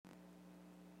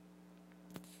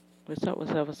What's up? What's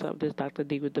up? What's up? This Dr.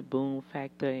 D with the Boom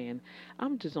Factor, and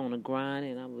I'm just on the grind,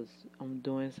 and I'm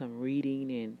doing some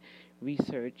reading and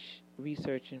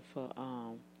researching for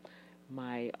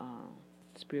my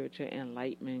spiritual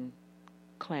enlightenment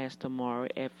class tomorrow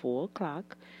at 4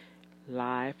 o'clock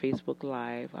live, Facebook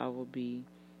Live. I will be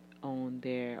on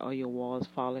there. All your walls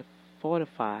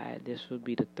fortified. This will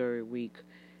be the third week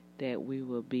that we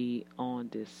will be on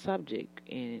this subject,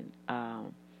 and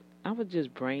I was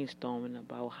just brainstorming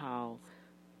about how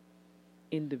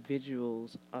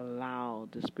individuals allow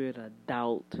the spirit of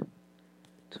doubt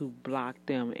to block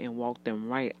them and walk them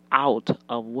right out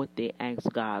of what they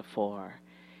ask God for.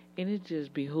 And it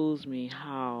just behooves me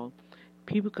how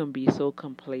people can be so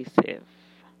complacent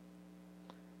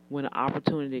when an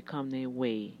opportunity come their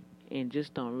way and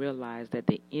just don't realize that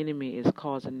the enemy is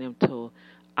causing them to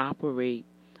operate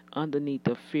underneath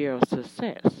the fear of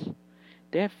success.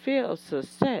 That fear of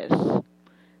success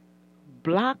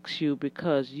blocks you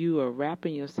because you are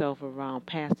wrapping yourself around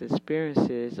past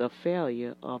experiences of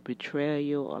failure, or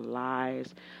betrayal, or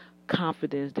lies,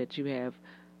 confidence that you have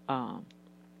um,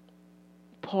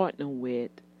 partnered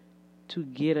with to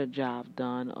get a job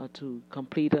done or to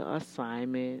complete an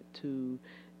assignment, to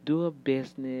do a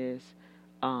business,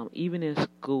 even in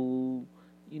school.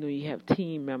 You know, you have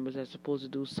team members that's supposed to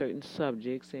do certain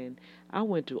subjects, and I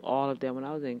went through all of that when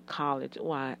I was in college.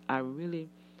 Why I really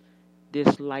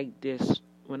dislike this.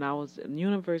 When I was in the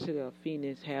University of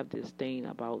Phoenix, have this thing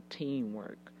about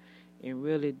teamwork, and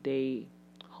really, they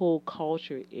whole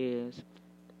culture is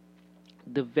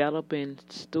developing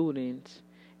students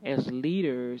as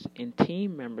leaders and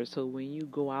team members. So when you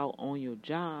go out on your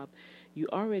job, you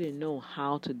already know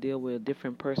how to deal with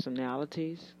different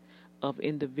personalities of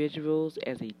individuals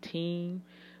as a team,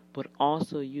 but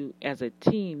also you as a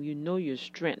team, you know your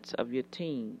strengths of your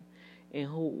team,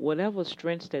 and whatever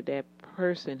strengths that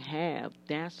person have,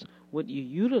 that's what you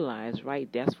utilize, right?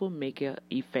 That's what make an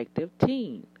effective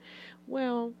team.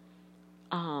 Well,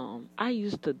 I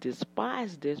used to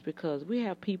despise this because we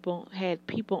have had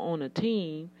people on a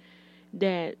team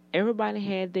that everybody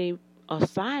had their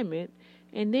assignment,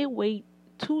 and they wait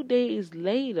 2 days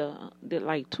later, that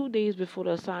like 2 days before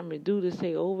the assignment due, to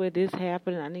say, "Oh, well, this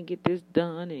happened, I didn't get this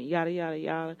done," and yada yada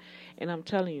yada. And I'm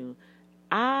telling you,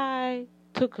 I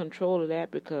took control of that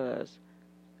because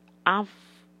I'm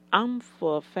I'm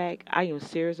for a fact I am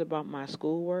serious about my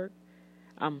schoolwork.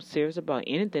 I'm serious about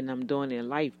anything I'm doing in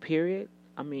life. Period.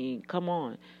 I mean, come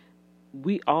on.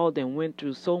 We all then went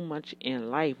through so much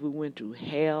in life. We went through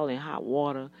hell and hot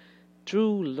water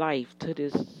through life to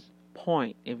this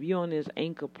point. If you're on this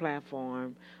Anchor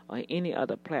platform or any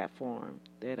other platform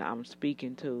that I'm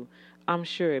speaking to, I'm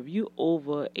sure if you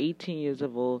over 18 years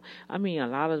of old, I mean a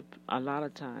lot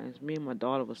of times me and my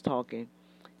daughter was talking,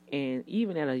 and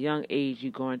even at a young age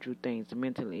you're going through things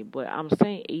mentally, but I'm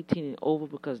saying 18 and over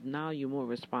because now you're more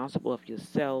responsible of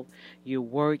yourself. You're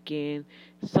working.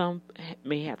 Some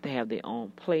may have to have their own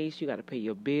place. You got to pay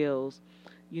your bills.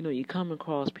 You know, you come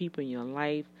across people in your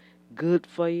life, good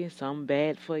for you, some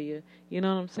bad for you. You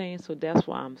know what I'm saying? So that's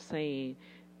why I'm saying,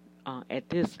 at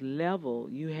this level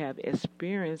you have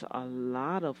experienced a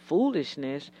lot of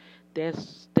foolishness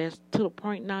that's to the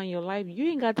point now in your life you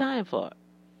ain't got time for it.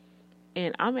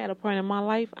 And I'm at a point in my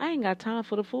life, I ain't got time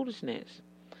for the foolishness.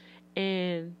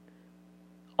 And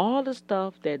all the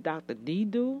stuff that Dr. D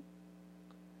do,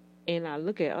 and I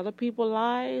look at other people's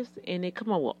lives, and they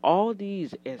come up with all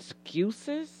these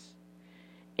excuses.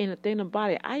 And the thing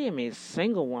about it, I am a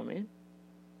single woman.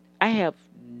 I have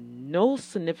no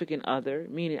significant other,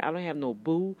 meaning I don't have no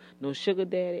boo, no sugar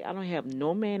daddy. I don't have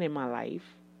no man in my life.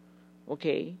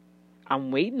 Okay?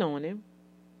 I'm waiting on him.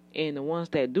 And the ones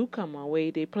that do come my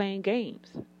way, they playing games.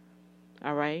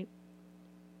 All right?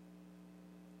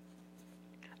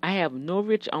 I have no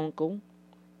rich uncle,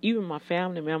 even my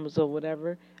family members or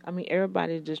whatever. I mean,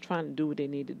 everybody's just trying to do what they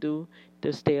need to do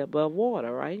to stay above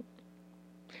water, right?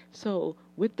 So,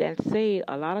 with that said,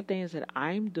 a lot of things that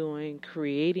I'm doing,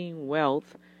 creating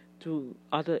wealth through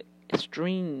other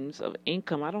streams of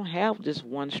income. I don't have just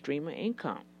one stream of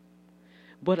income,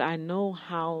 but I know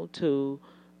how to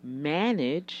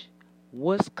manage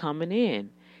what's coming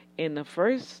in. And the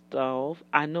first off,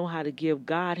 I know how to give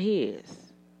God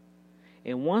His.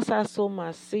 And once I sow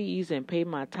my seeds and pay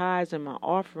my tithes and my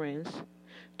offerings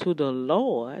to the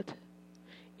Lord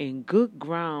in good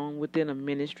ground within a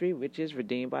ministry, which is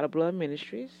Redeemed by the Blood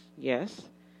Ministries, yes,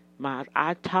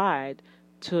 I tithe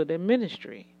to the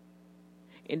ministry.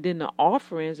 And then the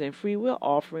offerings and free will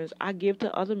offerings I give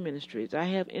to other ministries. I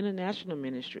have international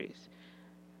ministries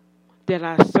that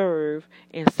I serve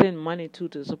and send money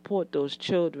to support those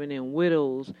children and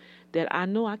widows that I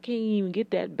know I can't even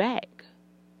get that back.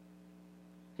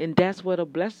 And that's where the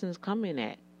blessings come in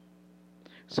at.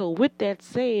 So with that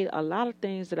said, a lot of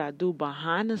things that I do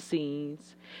behind the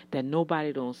scenes that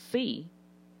nobody don't see,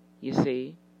 you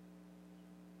see,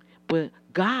 but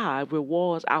God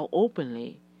rewards out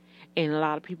openly. And a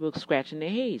lot of people are scratching their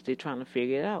heads. They're trying to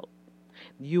figure it out.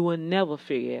 You will never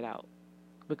figure it out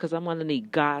because I'm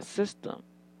underneath God's system,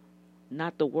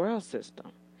 not the world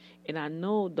system. And I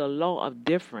know the law of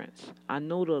difference. I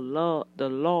know the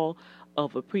law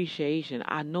of appreciation.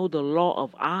 I know the law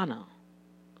of honor.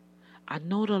 I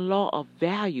know the law of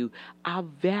value. I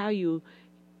value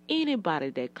anybody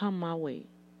that come my way.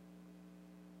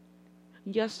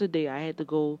 Yesterday I had to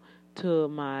go to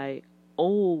my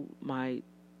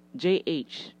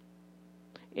JH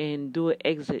and do an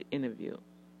exit interview.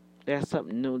 That's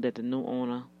something new that the new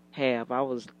owner have. I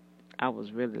was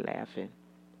really laughing.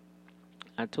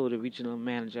 I told the regional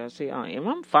manager, I said, am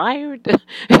I fired? 'Cause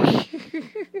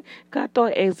I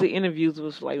thought exit interviews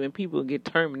was like when people get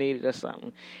terminated or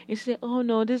something. And she said, oh,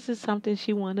 no, this is something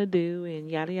she want to do and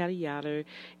yada, yada, yada.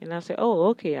 And I said, oh,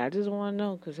 okay, I just want to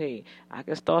know because, hey, I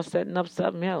can start setting up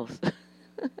something else.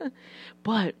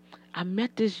 But I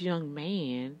met this young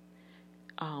man.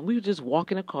 We were just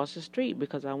walking across the street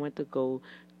because I went to go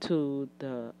to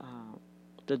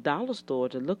the dollar store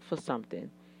to look for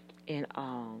something. And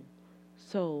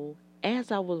so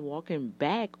as I was walking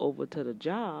back over to the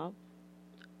job,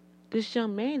 this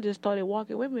young man just started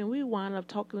walking with me, and we wound up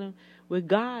talking with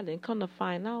God. And come to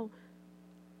find out,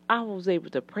 I was able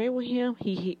to pray with him.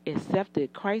 He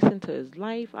accepted Christ into his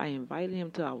life. I invited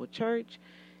him to our church,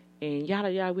 and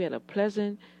yada yada. We had a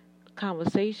pleasant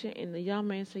conversation, and the young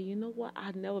man said, "You know what?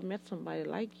 I never met somebody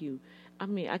like you. I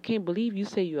mean, I can't believe you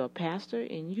say you're a pastor,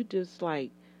 and you just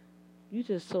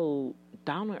so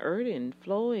down to earth and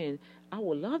flow, and I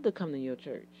would love to come to your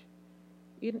church."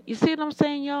 You see what I'm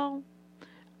saying, y'all?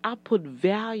 I put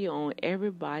value on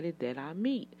everybody that I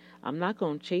meet. I'm not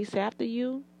going to chase after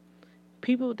you.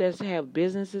 People that have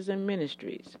businesses and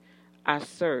ministries, I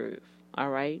serve, all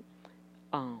right?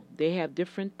 They have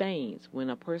different things.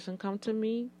 When a person come to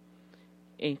me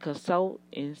and consult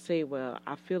and say, well,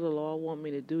 I feel the Lord want me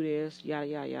to do this, yada,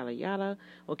 yada, yada, yada.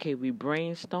 Okay, we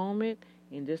brainstorm it.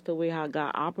 And just the way how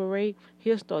God operate,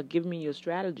 he'll start giving me your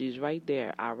strategies right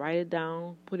there. I write it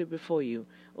down, put it before you.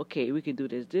 Okay, we can do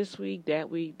this week, that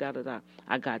week, da-da-da.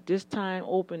 I got this time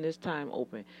open,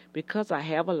 because I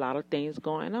have a lot of things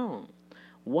going on.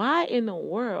 Why in the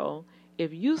world,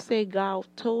 if you say God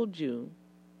told you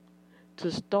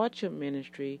to start your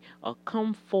ministry or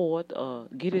come forth or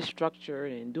get it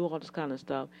structured and do all this kind of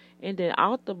stuff, and then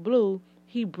out the blue,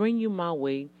 he bring you my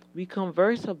way, we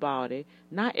converse about it.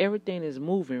 Not everything is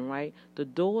moving, right? The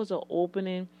doors are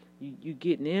opening. You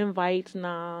getting invites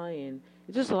now, and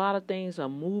just a lot of things are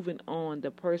moving on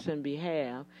the person's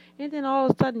behalf. And then all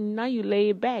of a sudden, now you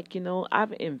lay it back. You know,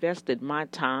 I've invested my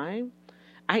time.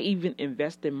 I even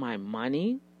invested my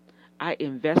money. I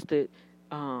invested,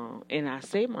 and I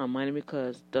saved my money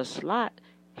because the slot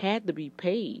had to be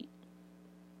paid.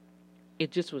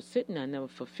 It just was sitting there, I never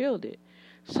fulfilled it.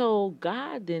 So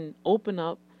God didn't open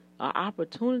up an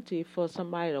opportunity for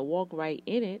somebody to walk right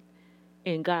in it,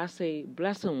 and God say,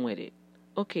 bless them with it.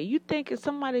 Okay, you think if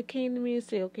somebody came to me and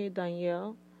said, okay,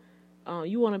 Danielle,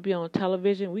 you want to be on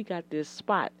television? We got this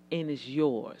spot, and it's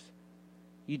yours.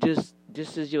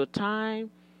 This is your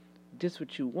time. This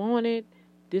what you wanted.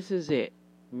 This is it.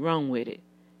 Run with it.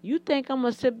 You think I'm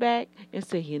going to sit back and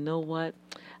say, you know what?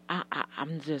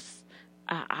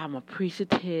 I'm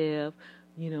appreciative,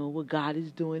 what God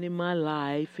is doing in my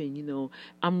life. And,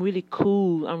 I'm really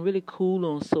cool. I'm really cool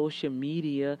on social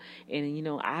media. And,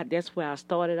 that's where I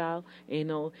started out.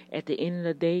 At the end of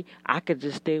the day, I could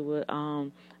just stay with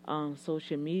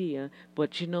social media.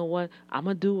 But you know what? I'm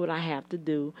going to do what I have to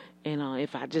do. And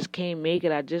if I just can't make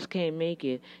it, I just can't make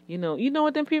it. You know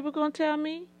what them people going to tell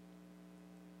me?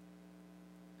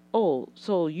 Oh,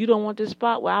 so you don't want this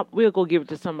spot? Well, we'll go give it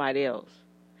to somebody else.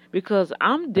 Because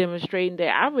I'm demonstrating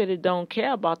that I really don't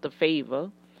care about the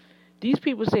favor. These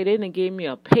people say they done gave me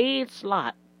a paid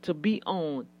slot to be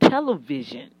on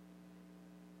television.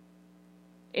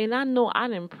 And I know I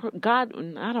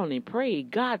don't even pray.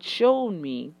 God showed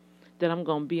me that I'm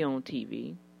going to be on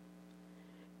TV.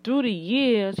 Through the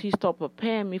years, he started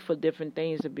preparing me for different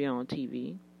things to be on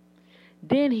TV.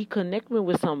 Then he connected me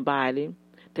with somebody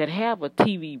that have a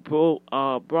TV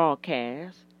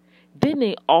broadcast. Then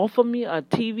they offer me a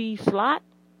TV slot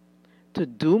to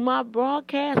do my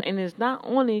broadcast, and it's not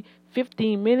only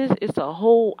 15 minutes, it's a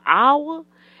whole hour,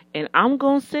 and I'm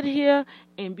going to sit here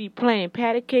and be playing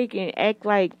patty cake and act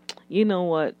like, you know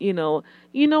what,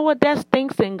 that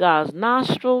stinks in God's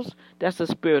nostrils. That's a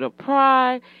spirit of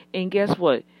pride, and guess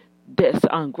what? that's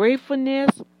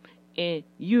ungratefulness, and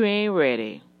you ain't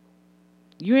ready.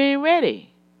 You ain't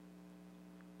ready.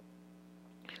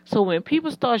 So when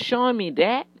people start showing me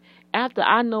that, after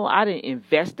I know I done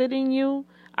invested in you,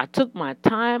 I took my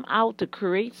time out to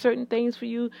create certain things for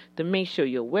you, to make sure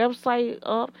your website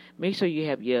up, make sure you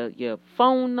have your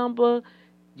phone number,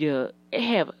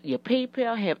 have your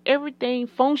PayPal, have everything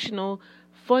functional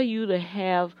for you to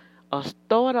have a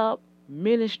startup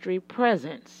ministry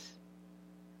presence.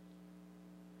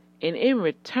 And in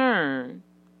return,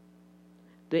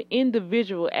 the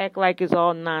individual act like it's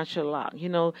all nonchalant.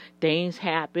 Things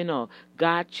happen or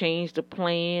God changed the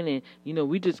plan, and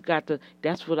we just got to.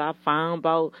 That's what I found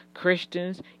about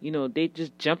Christians. They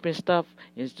just jump in stuff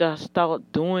and just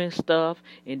start doing stuff,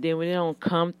 and then when they don't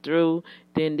come through,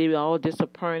 then they all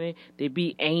disappointed. They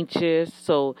be anxious.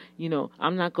 So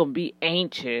I'm not gonna be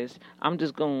anxious. I'm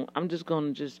just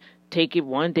gonna take it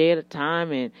one day at a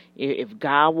time, and if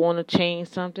God want to change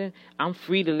something, I'm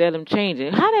free to let him change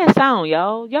it. How that sound,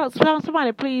 y'all?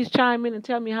 Somebody please chime in and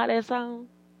tell me how that sound.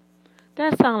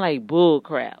 That sound like bull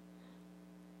crap.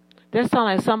 That sound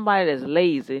like somebody that's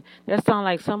lazy. That sound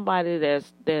like somebody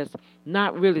that's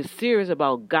not really serious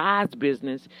about God's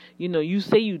business. You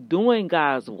say you doing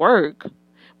God's work,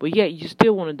 but yet you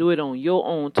still want to do it on your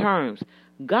own terms.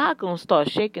 God gonna start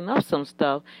shaking up some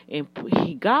stuff, and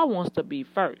God wants to be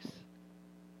first.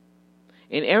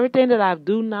 And everything that I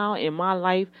do now in my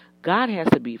life, God has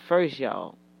to be first,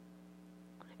 y'all.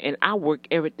 And I work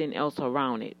everything else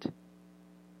around it.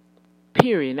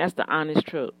 Period. And that's the honest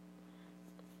truth.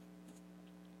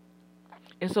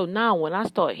 And so now when I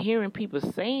start hearing people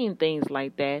saying things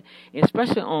like that,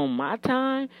 especially on my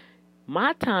time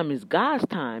is God's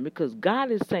time, because God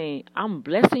is saying, I'm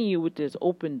blessing you with this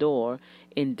open door,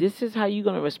 and this is how you're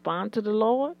going to respond to the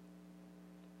Lord.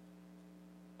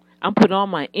 I'm putting all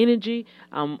my energy.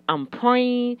 I'm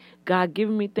praying. God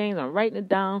giving me things. I'm writing it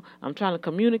down. I'm trying to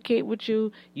communicate with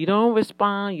you. You don't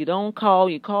respond. You don't call.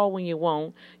 You call when you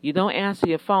won't. You don't answer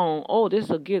your phone. Oh,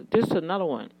 this is another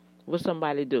one. What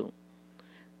somebody do?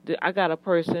 I got a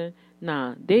person.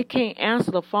 Now, they can't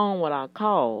answer the phone when I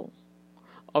call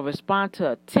or respond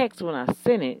to a text when I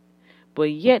send it, but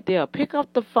yet they'll pick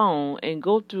up the phone and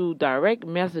go through direct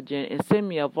messaging and send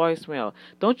me a voicemail.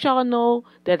 Don't y'all know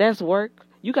that that's work?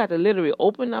 You got to literally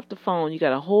open up the phone. You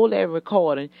got to hold that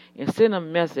recording and send a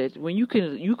message. When you could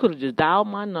have just dialed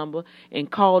my number and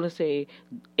called and say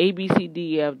A, B, C,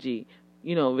 D, E, F, G.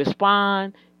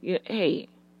 Respond. Hey,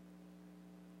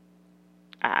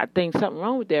 I think something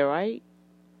wrong with that, right?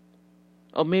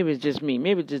 Or maybe it's just me.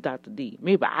 Maybe it's just Dr. D.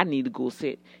 Maybe I need to go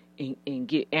sit and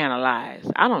get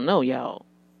analyzed. I don't know, y'all.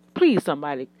 Please,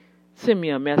 somebody send me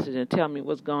a message and tell me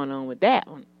what's going on with that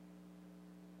one.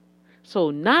 So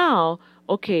now,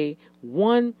 okay,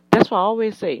 that's why I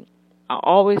always say, I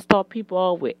always start people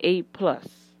off with A+.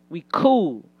 We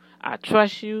cool. I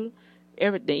trust you,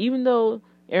 everything. Even though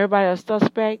everybody is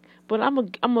suspect, but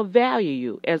I'm a value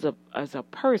you as a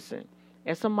person,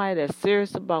 as somebody that's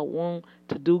serious about wanting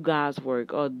to do God's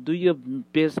work or do your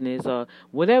business or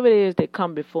whatever it is that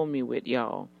come before me with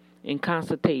y'all in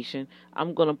consultation.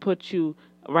 I'm gonna put you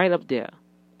right up there.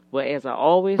 But as I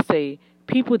always say,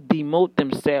 people demote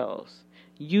themselves.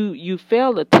 You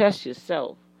fail to test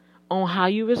yourself on how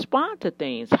you respond to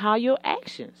things, how your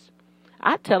actions.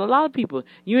 I tell a lot of people,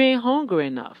 you ain't hungry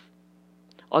enough,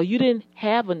 or you didn't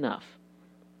have enough.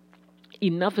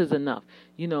 Enough is enough.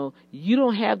 You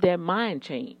don't have that mind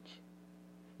change.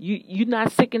 You're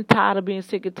not sick and tired of being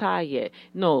sick and tired yet.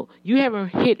 No, you haven't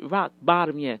hit rock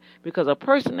bottom yet. Because a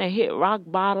person that hit rock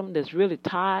bottom that's really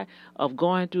tired of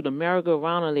going through the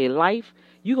merry-go-round of their life,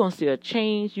 you're going to see a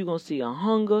change. You're going to see a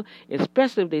hunger,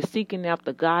 especially if they're seeking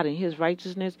after God and his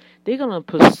righteousness. They're going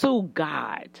to pursue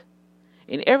God.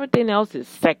 And everything else is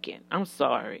second. I'm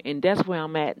sorry. And that's where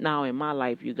I'm at now in my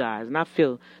life, you guys. And I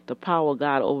feel the power of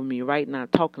God over me right now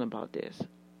talking about this.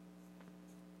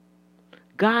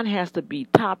 God has to be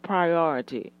top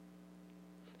priority.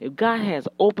 If God has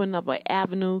opened up an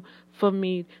avenue for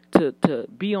me to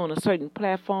be on a certain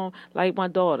platform, like my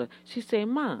daughter, she said,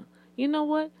 Mom, you know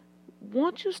what?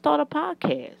 Won't you start a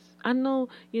podcast? I know,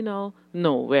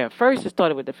 first it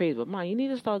started with the Facebook. Mom, you need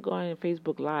to start going on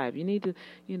Facebook Live. You need to,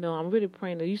 I'm really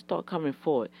praying that you start coming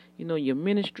forward. Your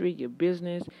ministry, your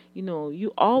business,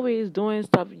 you always doing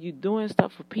stuff. You're doing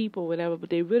stuff for people, whatever,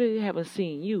 but they really haven't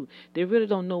seen you. They really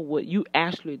don't know what you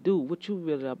actually do, what you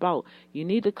really about. You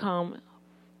need to come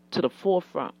to the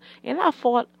forefront. And I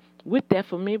fought with that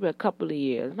for maybe a couple of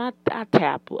years. And I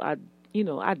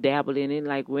dabbled in it,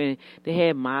 like when they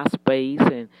had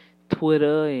MySpace and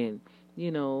Twitter and,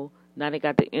 Now they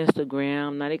got the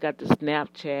Instagram. Now they got the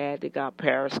Snapchat. They got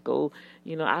Periscope.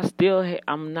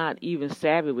 I'm not even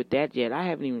savvy with that yet. I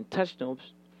haven't even touched no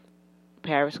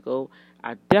Periscope.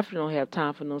 I definitely don't have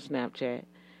time for no Snapchat.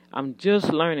 I'm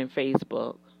just learning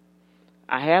Facebook.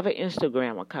 I have an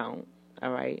Instagram account.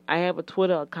 All right. I have a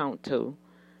Twitter account too.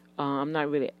 I'm not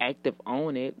really active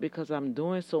on it because I'm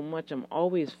doing so much. I'm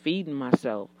always feeding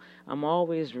myself. I'm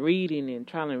always reading and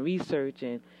trying to research,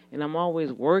 and I'm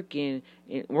always working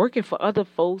for other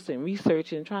folks and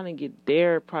researching, trying to get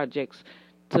their projects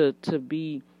to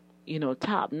be,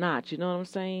 top notch. You know what I'm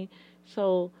saying?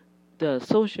 So the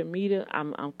social media,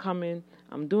 I'm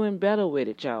doing better with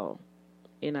it, y'all.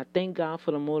 And I thank God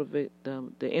for the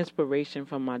inspiration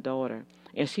from my daughter.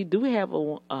 And she do have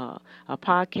a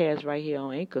podcast right here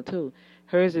on Anchor too.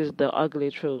 Hers is The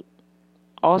Ugly Truth.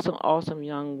 Awesome, awesome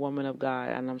young woman of God,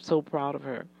 and I'm so proud of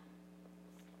her.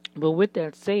 But with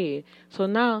that said, so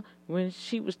now when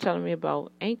she was telling me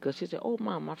about Anchor, she said, "Oh,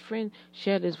 Mom, my friend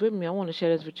shared this with me. I want to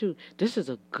share this with you. This is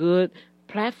a good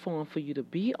platform for you to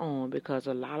be on because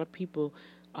a lot of people,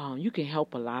 you can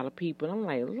help a lot of people." And I'm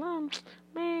like,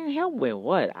 man, help with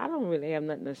what? I don't really have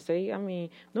nothing to say. I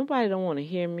mean, nobody don't want to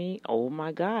hear me. Oh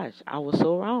my gosh, I was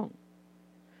so wrong.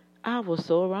 I was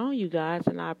so wrong, you guys,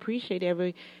 and I appreciate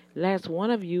every last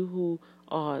one of you who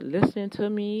are listening to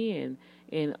me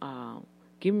and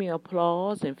give me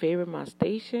applause and favor my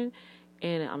station.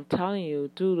 And I'm telling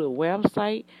you, through the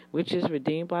website, which is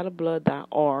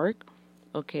redeemedbytheblood.org,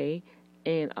 okay,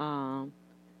 and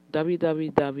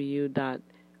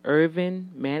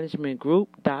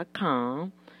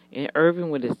www.irvinmanagementgroup.com, and Irvin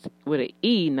with an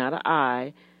E, not an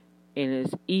I, and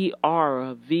it's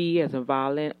ERV as in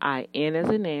violin, IN as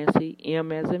in Nancy,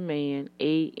 M as in man,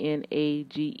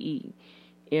 ANAGEMENT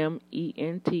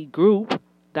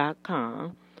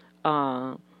group.com.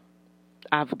 I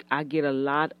get a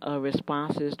lot of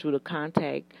responses through the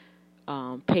contact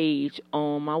page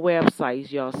on my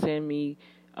websites. Y'all send me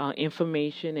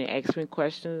information and ask me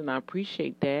questions, and I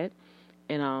appreciate that.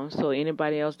 And so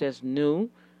anybody else that's new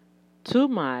to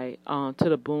to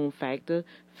the Boom Factor,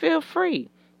 feel free.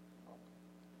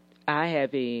 I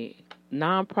have a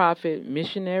nonprofit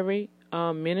missionary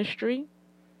ministry,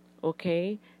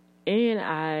 okay,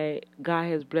 and God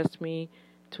has blessed me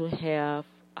to have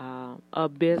a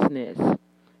business,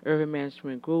 Urban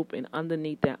Management Group, and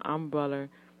underneath that umbrella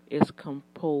is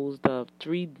composed of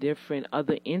 3 different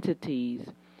other entities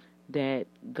that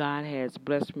God has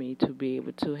blessed me to be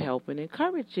able to help and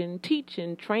encourage and teach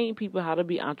and train people how to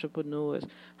be entrepreneurs,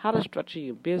 how to structure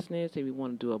your business. If you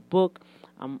want to do a book,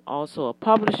 I'm also a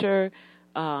publisher.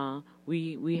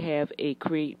 We have a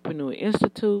Createpreneur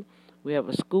Institute. We have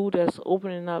a school that's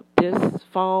opening up this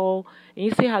fall. And you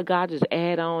see how God just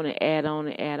add on and add on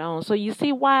and add on. So you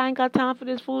see why I ain't got time for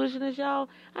this foolishness, y'all?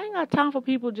 I ain't got time for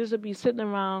people just to be sitting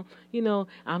around,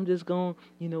 I'm just going,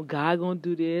 God going to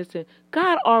do this. And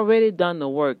God already done the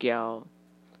work, y'all.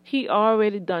 He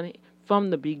already done it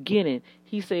from the beginning.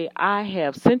 He said, I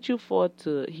have sent you forth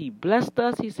he blessed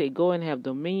us. He said, go and have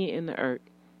dominion in the earth.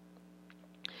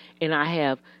 And I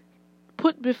have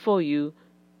put before you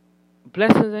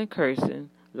blessings and cursing,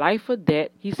 life or death.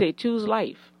 He said, choose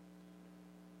life.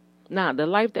 Now, the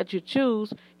life that you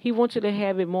choose, he wants you to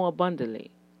have it more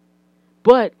abundantly.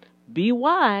 But be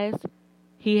wise.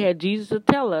 He had Jesus to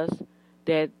tell us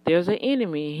that there's an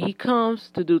enemy. He comes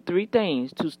to do 3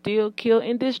 things: to steal, kill,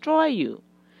 and destroy you.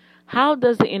 How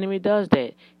does the enemy does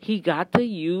that? He got to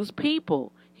use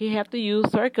people. He have to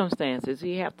use circumstances.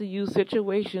 He have to use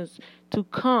situations to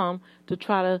come to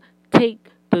try to take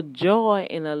the joy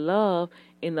and the love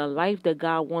in the life that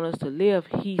God wants us to live.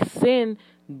 He send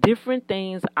different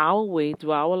things our way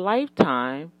through our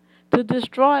lifetime to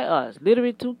destroy us,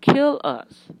 literally to kill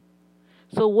us.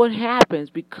 So what happens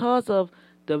because of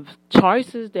the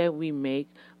choices that we make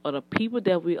or the people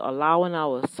that we allow in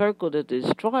our circle to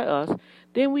destroy us,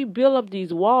 then we build up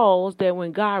these walls that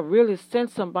when God really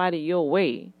sends somebody your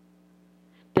way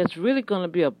that's really going to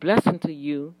be a blessing to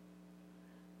you,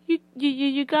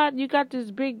 you got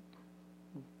this big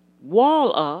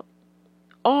wall up,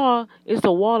 or it's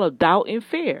a wall of doubt and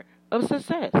fear of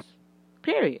success,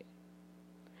 period.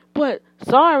 But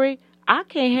sorry, I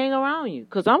can't hang around you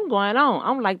because I'm going on.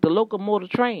 I'm like the locomotive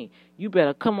train. You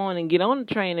better come on and get on the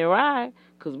train and ride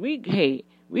because we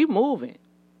moving.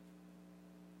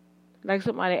 Like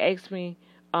somebody asked me,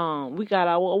 we got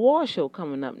our award show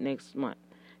coming up next month.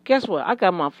 Guess what? I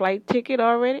got my flight ticket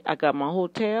already. I got my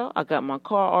hotel. I got my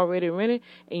car already rented.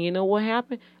 And you know what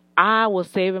happened? I was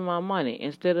saving my money.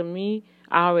 Instead of me,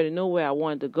 I already know where I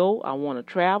wanted to go. I want to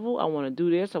travel. I want to do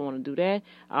this. I want to do that.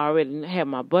 I already have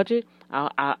my budget.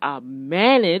 I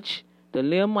manage the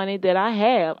little money that I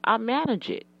have, I manage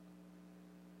it.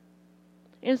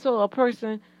 And so a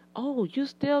person, oh, you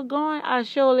still going? I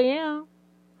surely am.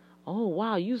 Oh,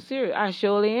 wow, you serious? I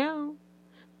surely am.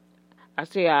 I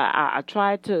say I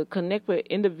try to connect with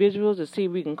individuals to see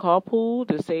if we can carpool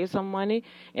to save some money.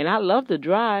 And I love to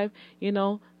drive.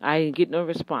 I ain't get no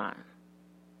response.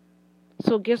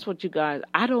 So guess what, you guys?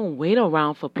 I don't wait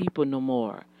around for people no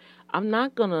more. I'm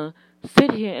not going to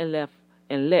sit here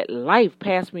and let life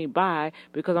pass me by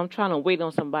because I'm trying to wait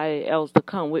on somebody else to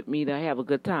come with me to have a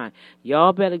good time.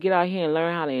 Y'all better get out here and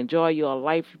learn how to enjoy your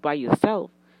life by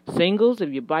yourself. Singles, if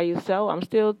you're by yourself, I'm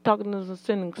still talking to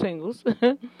some singles.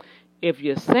 If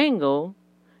you're single,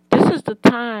 this is the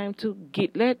time to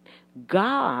let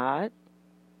God,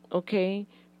 okay,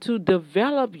 to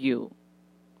develop you,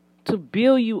 to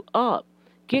build you up.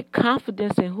 Get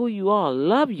confidence in who you are.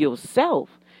 Love yourself.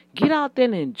 Get out there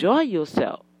and enjoy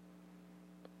yourself.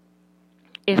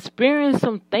 Experience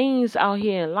some things out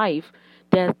here in life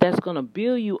that's going to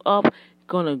build you up,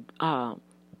 going to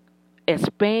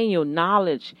expand your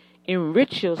knowledge,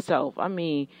 enrich yourself. I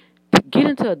mean, get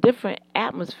into a different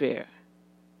atmosphere.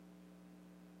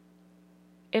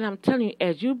 And I'm telling you,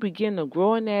 as you begin to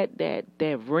grow in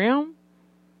that realm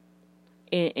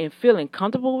and feeling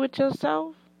comfortable with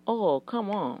yourself, oh, come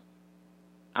on.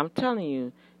 I'm telling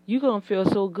you, you're going to feel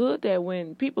so good that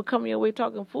when people come your way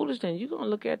talking foolishness, you're going to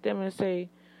look at them and say,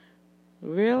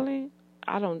 really?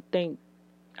 I don't think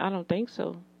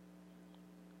so.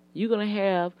 You're going to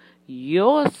have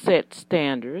your set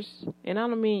standards, and I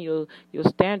don't mean your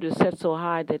standards set so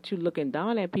high that you're looking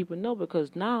down at people. No,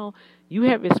 because now you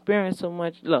have experienced so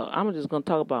much. Look, I'm just going to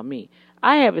talk about me.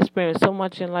 I have experienced so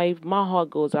much in life. My heart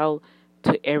goes out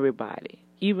to everybody,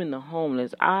 even the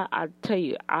homeless. I tell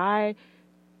you, I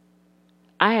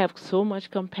have so much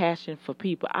compassion for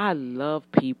people. I love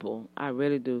people. I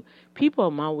really do. People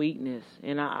are my weakness,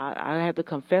 and I have to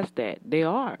confess that. They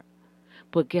are.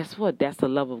 But guess what? That's the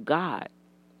love of God.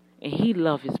 And He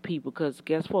loves His people because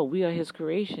guess what? We are His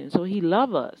creation. So He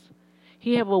loves us.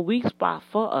 He have a weak spot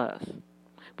for us.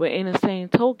 But in the same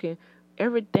token,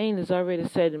 everything is already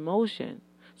set in motion.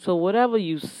 So whatever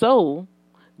you sow,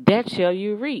 that shall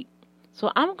you reap. So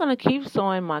I'm going to keep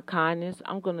sowing my kindness.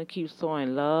 I'm going to keep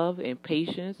sowing love and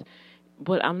patience.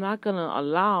 But I'm not going to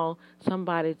allow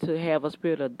somebody to have a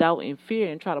spirit of doubt and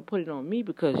fear and try to put it on me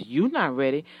because you're not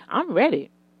ready. I'm ready.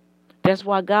 That's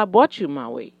why God brought you my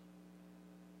way.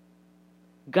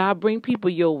 God bring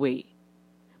people your way.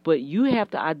 But you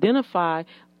have to identify,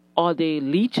 are they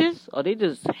leeches? Are they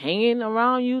just hanging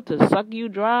around you to suck you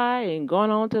dry and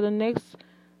going on to the next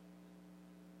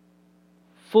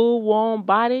full warm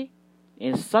body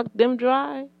and suck them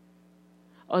dry?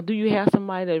 Or do you have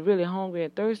somebody that's really hungry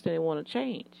and thirsty and want to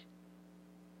change?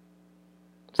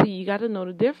 See, you got to know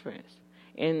the difference.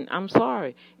 And I'm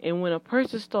sorry. And when a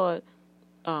person start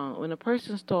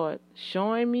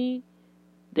showing me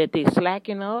that they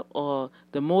slacking up or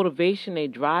the motivation they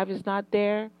drive is not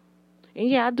there, and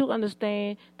yeah, I do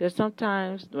understand that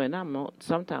sometimes, well,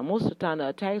 sometimes, most of the time the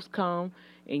attacks come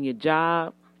in your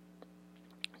job,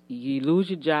 you lose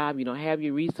your job, you don't have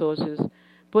your resources.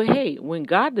 But hey, when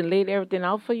God done laid everything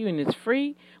out for you and it's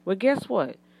free, well, guess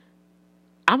what?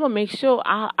 I'm going to make sure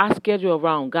I schedule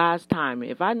around God's timing.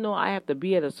 If I know I have to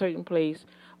be at a certain place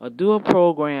or do a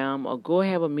program or go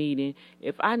have a meeting,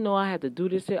 if I know I have to do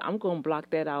this, I'm going to block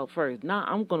that out first. Now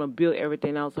I'm going to build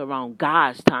everything else around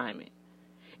God's timing.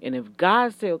 And if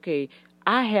God say, okay,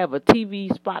 I have a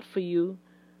TV spot for you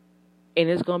and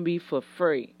it's going to be for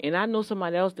free, and I know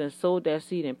somebody else that sold that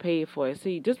seed and paid for it.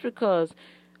 See, just because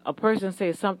a person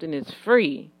says something is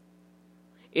free,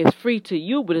 it's free to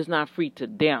you, but it's not free to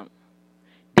them.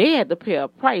 They had to pay a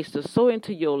price to sow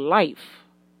into your life.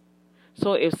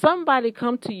 So if somebody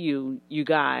come to you, you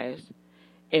guys,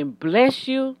 and bless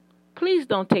you, please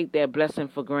don't take that blessing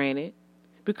for granted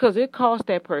because it cost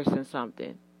that person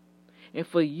something. And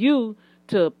for you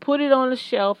to put it on the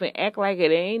shelf and act like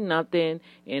it ain't nothing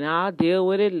and I'll deal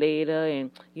with it later and,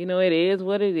 it is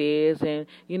what it is. And,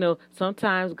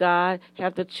 sometimes God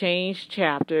have to change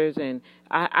chapters and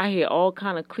I hear all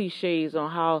kind of cliches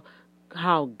on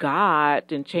how God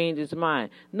can change His mind.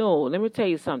 No, let me tell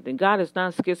you something. God is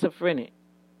not schizophrenic.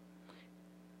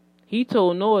 He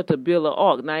told Noah to build an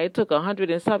ark. Now, it took 100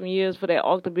 and something years for that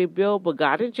ark to be built, but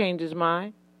God didn't change His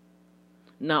mind.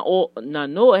 Now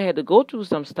Noah had to go through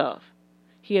some stuff.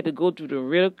 He had to go through the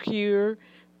ridicule,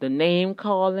 the name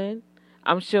calling.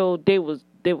 I'm sure they was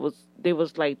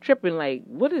like tripping, like,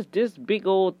 what is this big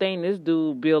old thing this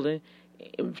dude building?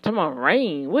 Talking about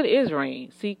rain. What is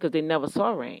rain? See, because they never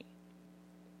saw rain.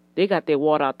 They got their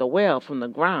water out the well from the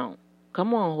ground.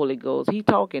 Come on, Holy Ghost. He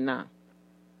talking now.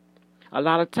 A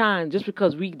lot of times, just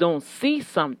because we don't see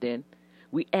something,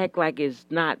 we act like it's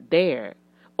not there.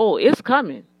 Oh, it's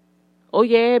coming. Oh,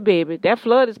 yeah, baby, that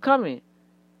flood is coming.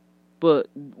 But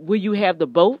will you have the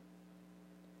boat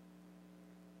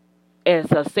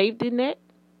as a safety net?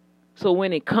 So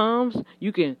when it comes,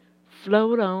 you can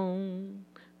float on,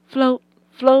 float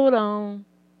on.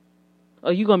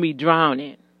 Or you're going to be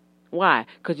drowning. Why?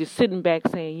 Because you're sitting back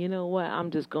saying, you know what,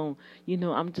 I'm just going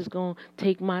to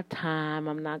take my time.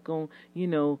 I'm not going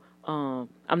to, I'm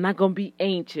not going to be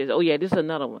anxious. Oh, yeah, this is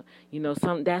another one.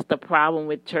 That's the problem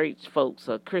with church folks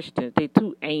or Christians. They're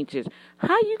too anxious.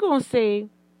 How you going to say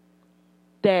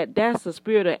that that's the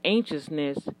spirit of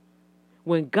anxiousness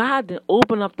when God didn't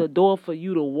open up the door for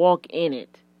you to walk in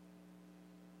it?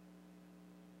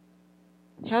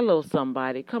 Hello,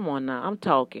 somebody. Come on now. I'm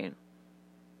talking.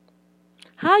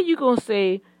 How you going to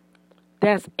say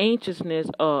that's anxiousness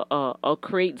or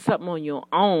create something on your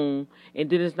own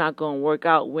and then it's not going to work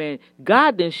out when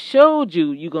God then showed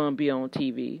you you're going to be on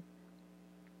TV?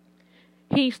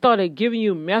 He started giving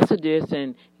you messages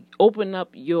and open up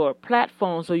your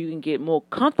platform so you can get more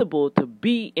comfortable to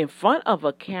be in front of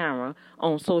a camera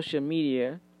on social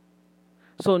media.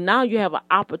 So now you have an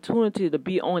opportunity to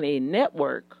be on a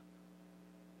network,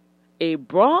 a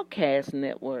broadcast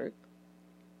network.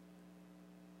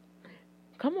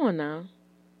 Come on now.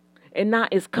 And now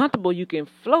it's comfortable. You can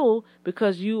flow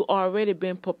because you already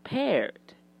been prepared.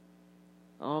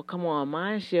 Oh, come on.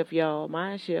 Mind shift, y'all.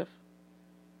 Mind shift.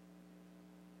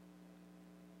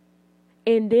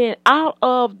 And then out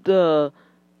of the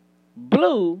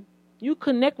blue, you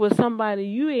connect with somebody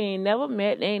you ain't never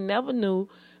met, ain't never knew.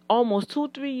 Almost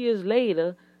 2-3 years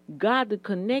later, God to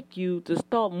connect you to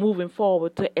start moving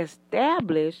forward to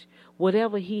establish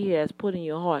whatever He has put in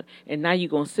your heart. And now you're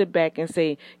gonna sit back and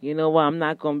say, you know what, I'm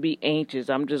not gonna be anxious.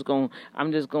 I'm just gonna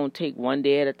take one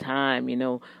day at a time.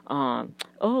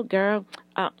 Oh girl,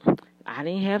 I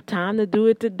didn't have time to do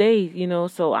it today.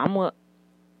 So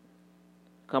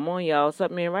come on, y'all.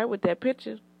 Something ain't right with that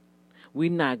picture. We're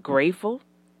not grateful.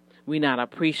 We're not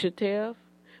appreciative.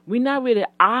 We're not really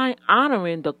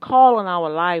honoring the call on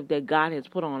our life that God has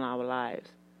put on our lives.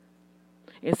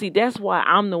 And see, that's why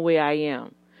I'm the way I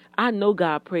am. I know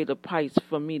God paid the price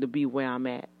for me to be where I'm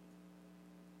at.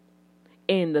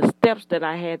 And the steps that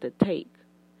I had to take.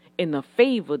 And the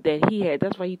favor that He had.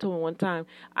 That's why He told me one time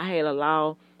I had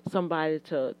allowed somebody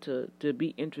to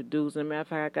be introduced. As a matter of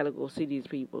fact, I got to go see these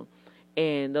people.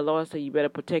 And the Lord said, you better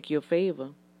protect your favor.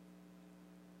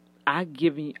 I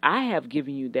have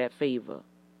given you that favor.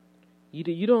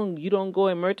 You don't go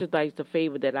and merchandise the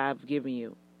favor that I've given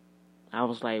you. I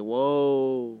was like,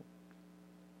 whoa.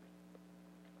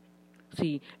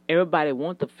 See, everybody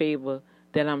want the favor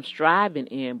that I'm striving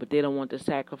in, but they don't want the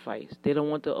sacrifice. They don't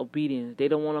want the obedience. They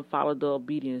don't want to follow the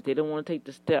obedience. They don't want to take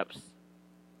the steps.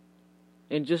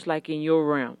 And just like in your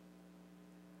realm,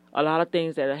 a lot of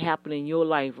things that are happening in your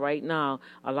life right now,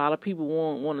 a lot of people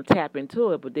want to tap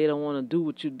into it, but they don't want to do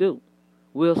what you do.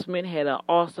 Will Smith had an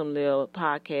awesome little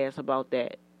podcast about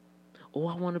that. Oh,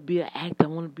 I want to be an actor. I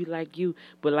want to be like you.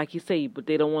 But like you say, but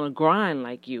they don't want to grind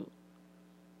like you.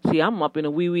 See, I'm up in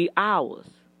the wee hours.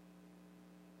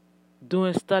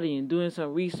 Studying, doing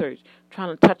some research,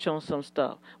 trying to touch on some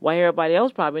stuff. While everybody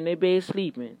else probably in their bed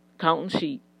sleeping, counting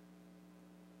sheep.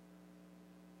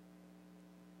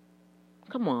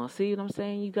 Come on, see what I'm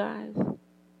saying, you guys?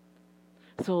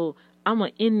 So, I'm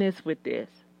going to end this with this.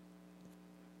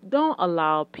 Don't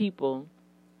allow people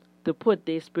to put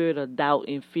their spirit of doubt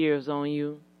and fears on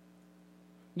you.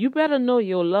 You better know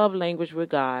your love language with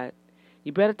God.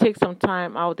 You better take some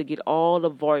time out to get all the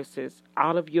voices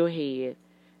out of your head.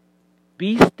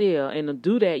 Be still. And to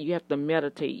do that, you have to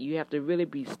meditate. You have to really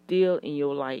be still in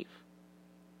your life.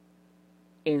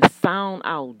 And sound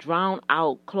out, drown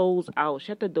out, close out.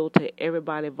 Shut the door to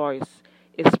everybody's voice,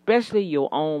 especially your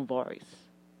own voice.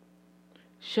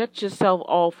 Shut yourself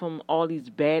off from all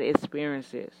these bad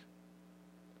experiences.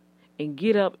 And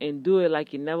get up and do it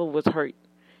like you never was hurt.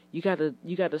 You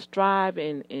gotta strive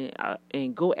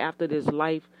and go after this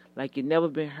life like you never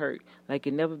been hurt, like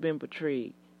you never been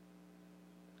betrayed.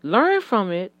 Learn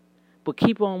from it, but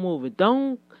keep on moving.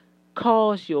 Don't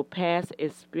cause your past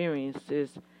experiences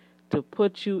to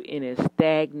put you in a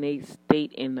stagnant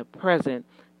state in the present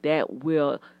that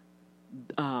will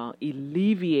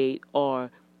alleviate or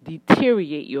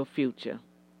deteriorate your future.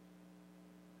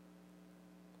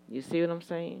 You see what I'm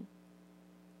saying?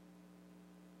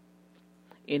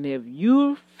 And if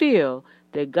you feel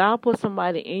that God put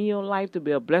somebody in your life to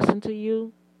be a blessing to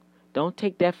you, don't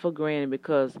take that for granted,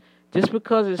 because just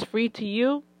because it's free to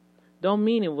you, don't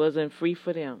mean it wasn't free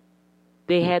for them.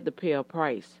 They had to pay a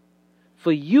price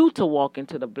for you to walk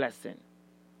into the blessing.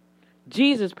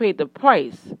 Jesus paid the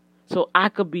price so I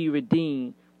could be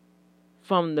redeemed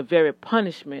from the very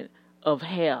punishment of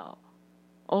hell.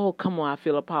 Oh, come on, I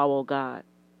feel the power of God.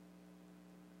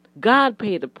 God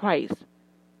paid the price.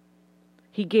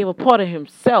 He gave a part of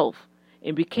himself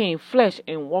and became flesh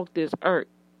and walked this earth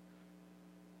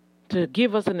to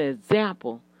give us an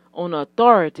example on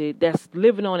authority that's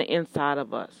living on the inside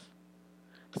of us.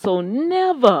 So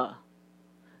never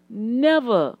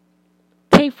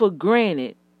take for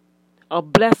granted a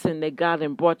blessing that God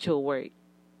has brought your way.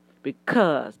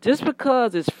 Because just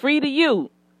because it's free to you,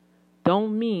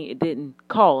 don't mean it didn't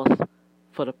cost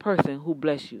for the person who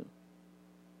blessed you.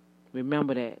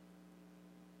 Remember that.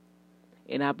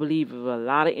 And I believe if a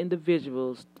lot of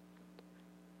individuals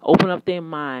open up their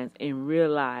minds and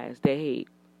realize that, hey,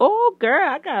 oh, girl,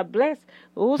 I got blessed.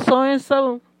 Oh,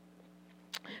 so-and-so.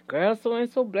 Girl,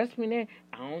 so-and-so blessed me there.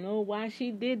 I don't know why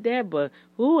she did that, but,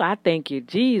 I thank you,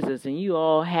 Jesus. And you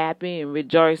all happy and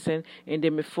rejoicing. And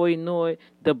then before you know it,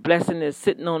 the blessing is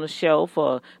sitting on the shelf,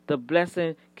 or the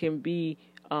blessing can be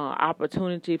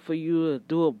opportunity for you to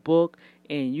do a book,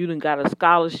 and you done got a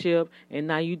scholarship, and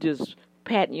now you just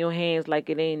patting your hands like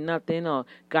it ain't nothing, or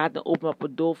God to open up a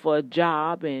door for a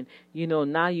job, and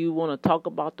now you want to talk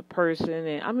about the person,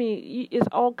 and I mean it's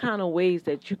all kind of ways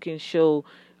that you can show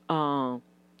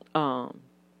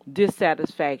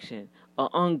dissatisfaction or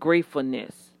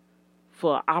ungratefulness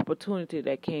for an opportunity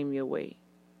that came your way.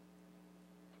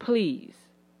 Please,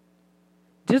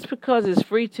 just because it's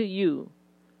free to you,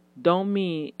 don't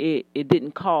mean it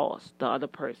didn't cost the other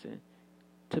person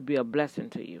to be a blessing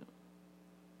to you.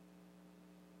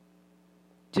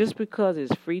 Just because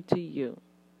it's free to you,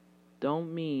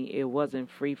 don't mean it wasn't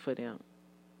free for them.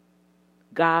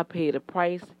 God paid a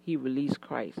price. He released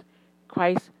Christ.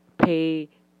 Christ paid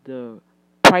the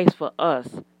price for us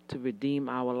to redeem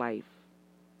our life.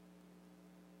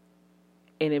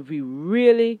 And if we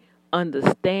really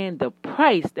understand the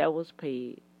price that was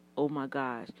paid, oh my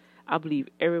gosh, I believe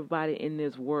everybody in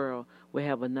this world will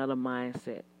have another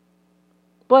mindset.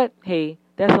 But hey,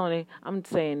 that's only, I'm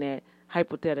saying that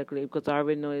hypothetically, because I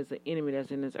already know there's an enemy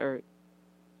that's in this earth.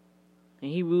 And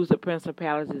he rules the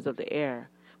principalities of the air.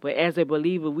 But as a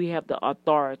believer, we have the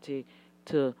authority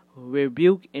to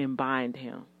rebuke and bind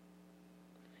him.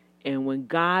 And when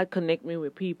God connects me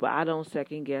with people, I don't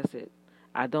second guess it.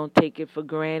 I don't take it for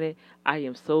granted. I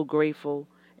am so grateful,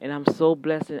 and I'm so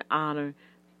blessed and honored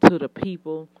to the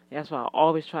people. That's why I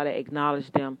always try to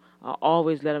acknowledge them. I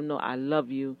always let them know I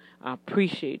love you. I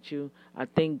appreciate you. I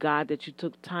thank God that you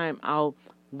took time out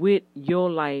with your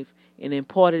life and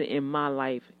imparted it in my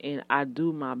life. And I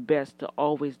do my best to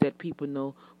always let people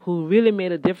know who really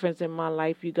made a difference in my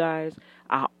life, you guys.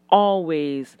 I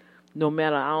always, no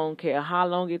matter, I don't care how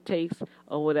long it takes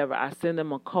or whatever, I send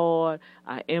them a card,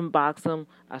 I inbox them,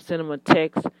 I send them a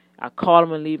text, I call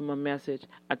them and leave them a message.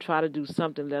 I try to do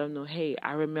something, let them know, hey,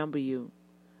 I remember you.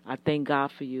 I thank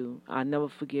God for you. I'll never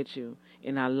forget you.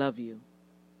 And I love you.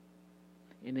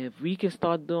 And if we can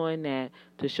start doing that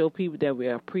to show people that we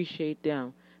appreciate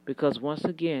them, because once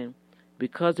again,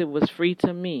 because it was free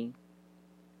to me,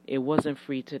 it wasn't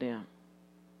free to them.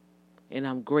 And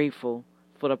I'm grateful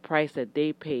for the price that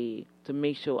they paid to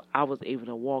make sure I was able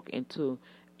to walk into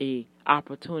a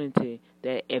opportunity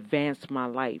that advanced my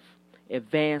life,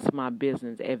 advanced my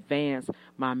business, advanced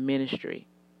my ministry.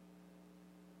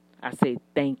 I say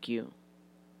thank you.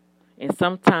 And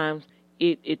sometimes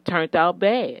it turned out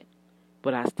bad,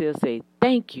 but I still say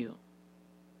thank you.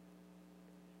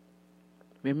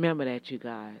 Remember that, you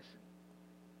guys.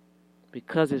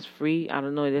 Because it's free, I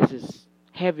don't know, this is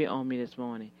heavy on me this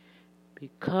morning.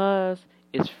 Because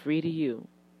it's free to you,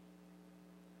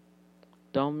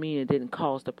 don't mean it didn't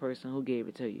cost the person who gave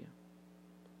it to you.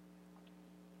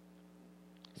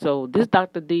 So this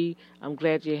Dr. D, I'm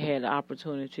glad you had the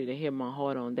opportunity to hear my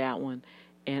heart on that one.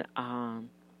 And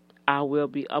I will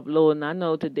be uploading. I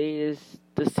know today is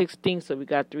the 16th, so we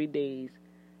got 3 days.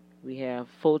 We have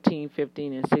 14,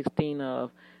 15, and 16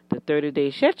 of the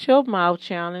 30-day Shut Your Mouth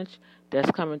Challenge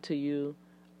that's coming to you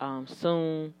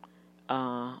soon.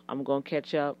 I'm going to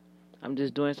catch up. I'm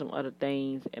just doing some other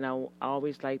things, and I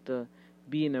always like to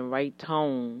be in the right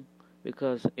tone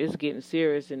because it's getting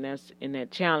serious, and that's in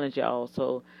that challenge, y'all.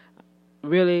 So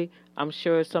really, I'm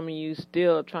sure some of you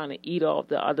still trying to eat off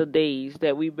the other days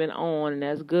that we've been on, and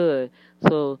that's good.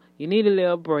 So you need a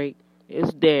little break.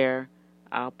 It's there.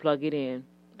 I'll plug it in.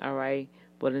 All right?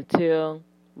 But until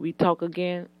we talk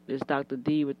again, this is Dr.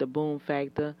 D with the Boom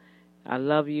Factor. I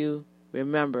love you.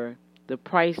 Remember, the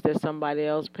price that somebody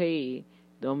else paid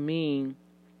don't mean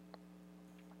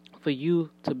for you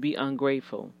to be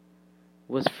ungrateful.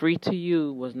 was free to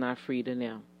you was not free to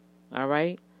them. All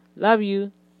right? Love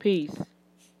you. Peace.